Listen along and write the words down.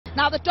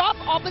Now the top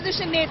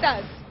opposition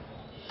netas.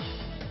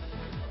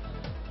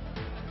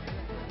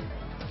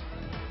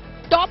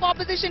 Top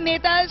opposition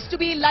netas to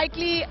be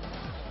likely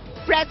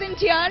present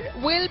here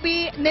will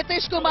be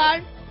Nitish Kumar.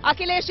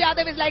 Akhilesh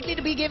Yadav is likely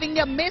to be giving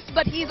a miss,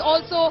 but he's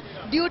also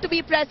due to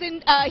be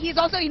present. He's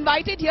also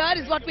invited here,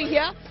 is what we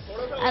hear.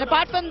 And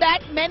apart from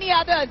that, many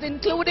others,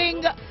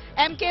 including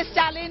MK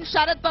Stalin,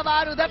 Sharad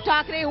Pawar, Uddhav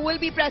Thackeray, who will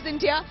be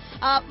present here.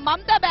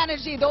 Mamta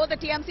Banerjee, though the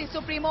TMC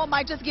Supremo,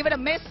 might just give it a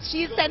miss.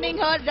 She's sending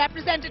her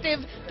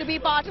representative to be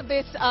part of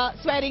this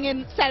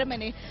swearing-in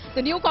ceremony.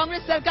 The new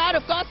Congress Sarkar,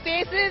 of course,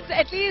 faces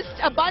at least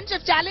a bunch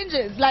of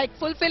challenges, like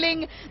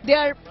fulfilling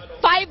their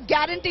 5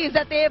 guarantees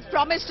that they have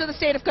promised to the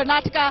state of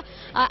Karnataka,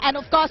 and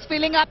of course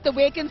filling up the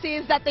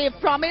vacancies that they have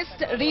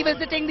promised,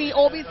 revisiting the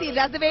OBC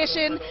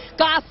reservation,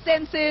 caste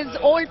census,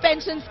 old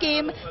pension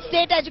scheme,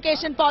 state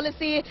education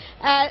policy,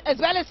 as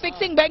well as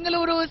fixing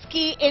Bengaluru's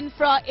key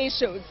infra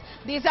issues.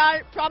 These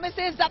are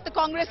promises that the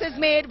Congress has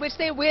made, which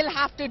they will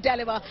have to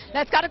deliver.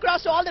 Let's cut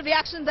across to all the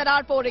reactions that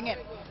are pouring in.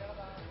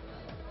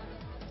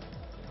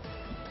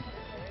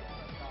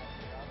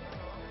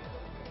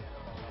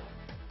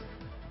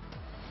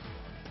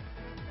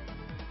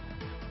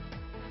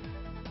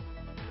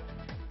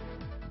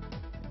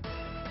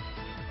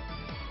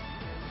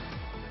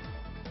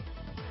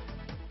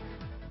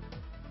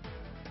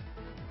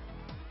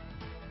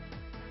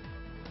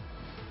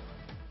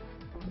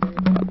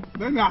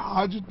 नहीं,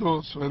 आज तो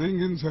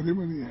swearing in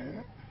ceremony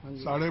है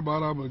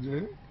 12:30 बजे।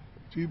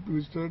 Chief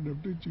minister,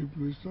 deputy chief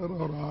minister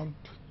और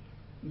 8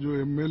 जो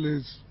MLA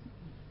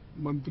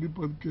मंत्री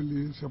पद के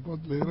लिए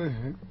शपथ ले रहे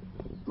हैं,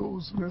 तो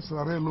उसमें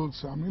सारे लोग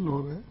शामिल हो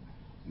रहे हैं।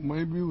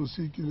 मैं भी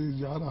उसी के लिए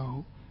जा रहा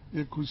हूं।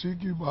 ये खुशी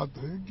की बात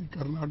है कि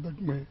कर्नाटक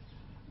में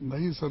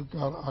नई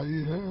सरकार आई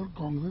है और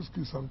कांग्रेस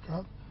की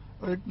सरकार,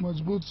 एक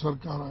मजबूत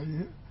सरकार आई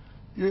है।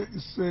 ये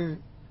इससे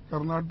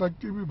कर्नाटक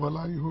की भी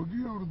भलाई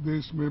होगी और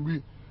देश में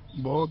भी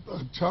बहुत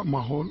अच्छा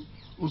माहौल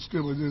उसके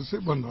वजह से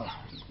बन रहा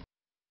है।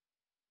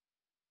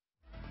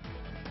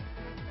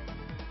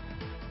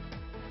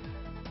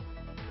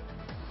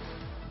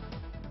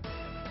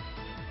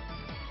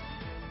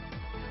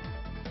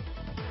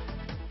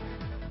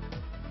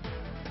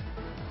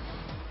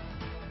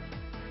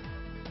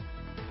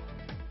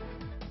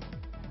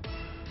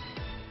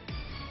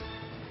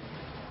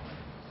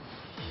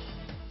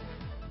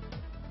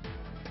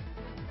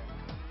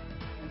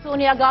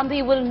 Sonia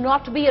Gandhi will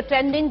not be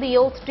attending the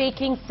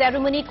oath-taking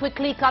ceremony.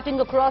 Quickly cutting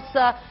across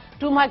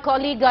to my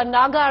colleague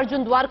Naga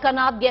Arjun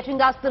Dwarkanath,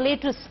 getting us the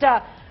latest.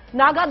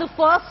 Naga, the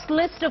first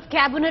list of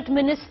cabinet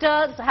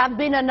ministers have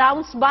been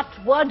announced, but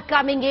word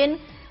coming in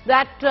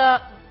that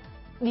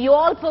the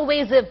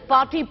all-pervasive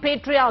party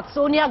patriarch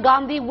Sonia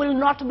Gandhi will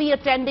not be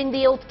attending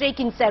the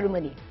oath-taking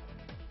ceremony.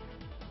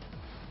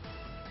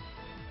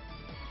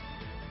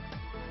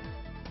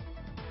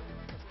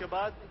 उसके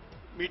बाद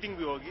meeting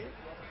भी होगी।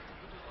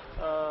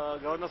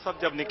 Governor साहब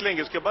जब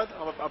निकलेंगे उसके बाद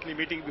अपनी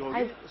मीटिंग भी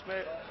होगी, उसमें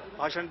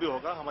भाषण भी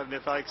होगा हमारे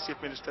नेता, एक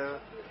चीफ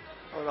मिनिस्टर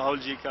और राहुल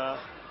जी का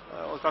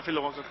और काफी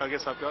लोगों का, खड़गे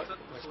साहब का।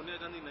 सोनिया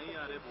गांधी नहीं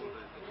आ रहे बोल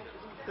रहे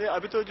थे।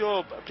 अभी तो जो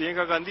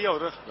प्रियंका गांधी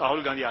और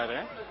राहुल गांधी आ रहे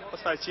हैं और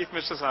सारे चीफ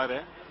मिनिस्टर्स आ रहे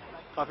हैं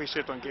काफी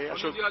स्टेटों के।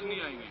 अशोक जी आज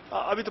नहीं आएंगे?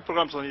 अभी तो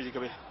प्रोग्राम सोनिया जी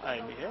कभी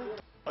आएंगे है।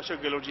 अशोक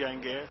गहलोत जी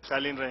आएंगे,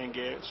 स्टालिन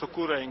रहेंगे,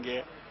 सुक्कू रहेंगे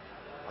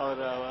और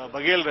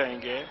बघेल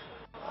रहेंगे,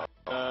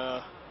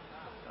 और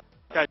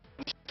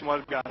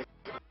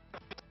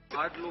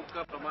 8 लोग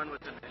का प्रमाण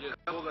वचन है, ये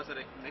होगा सर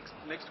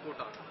नेक्स्ट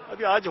कोटा?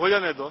 अभी आज हो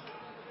जाने दो,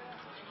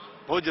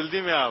 बहुत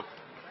जल्दी में आप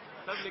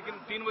सर। लेकिन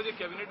 3 बजे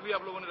कैबिनेट भी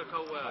आप लोगों ने रखा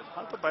हुआ है आज।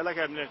 हाँ, तो पहला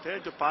कैबिनेट है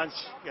जो 5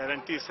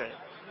 गारंटीज है।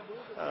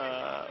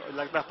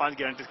 लगता है 5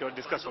 गारंटीज के बाद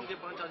डिस्कस होंगे।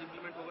 5 आज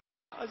इंप्लीमेंट होगा।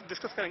 आज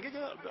डिस्कस करेंगे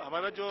जो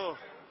हमारा जो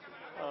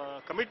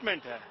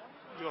कमिटमेंट है,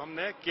 जो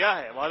हमने किया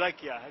है, वादा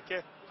किया है कि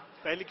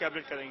पहली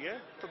कैबिनेट करेंगे,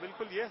 तो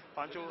बिल्कुल ये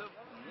 5।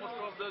 मोस्ट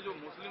ऑफ द जो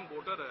मुस्लिम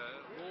वोटर है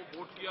वो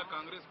वोट किया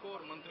कांग्रेस को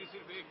और मंत्री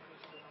सिर्फ एक।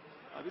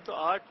 अभी तो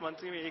 8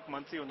 मंत्री में 1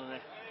 मंत्री उन्होंने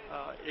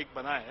एक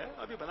बनाया है,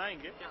 अभी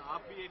बनाएंगे। क्या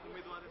आप भी एक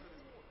उम्मीदवार है?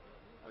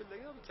 अभी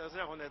लगेगा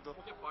चर्चा होने दो।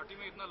 पार्टी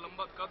में इतना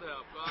लंबा कद है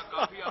आपका,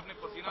 काफी आपने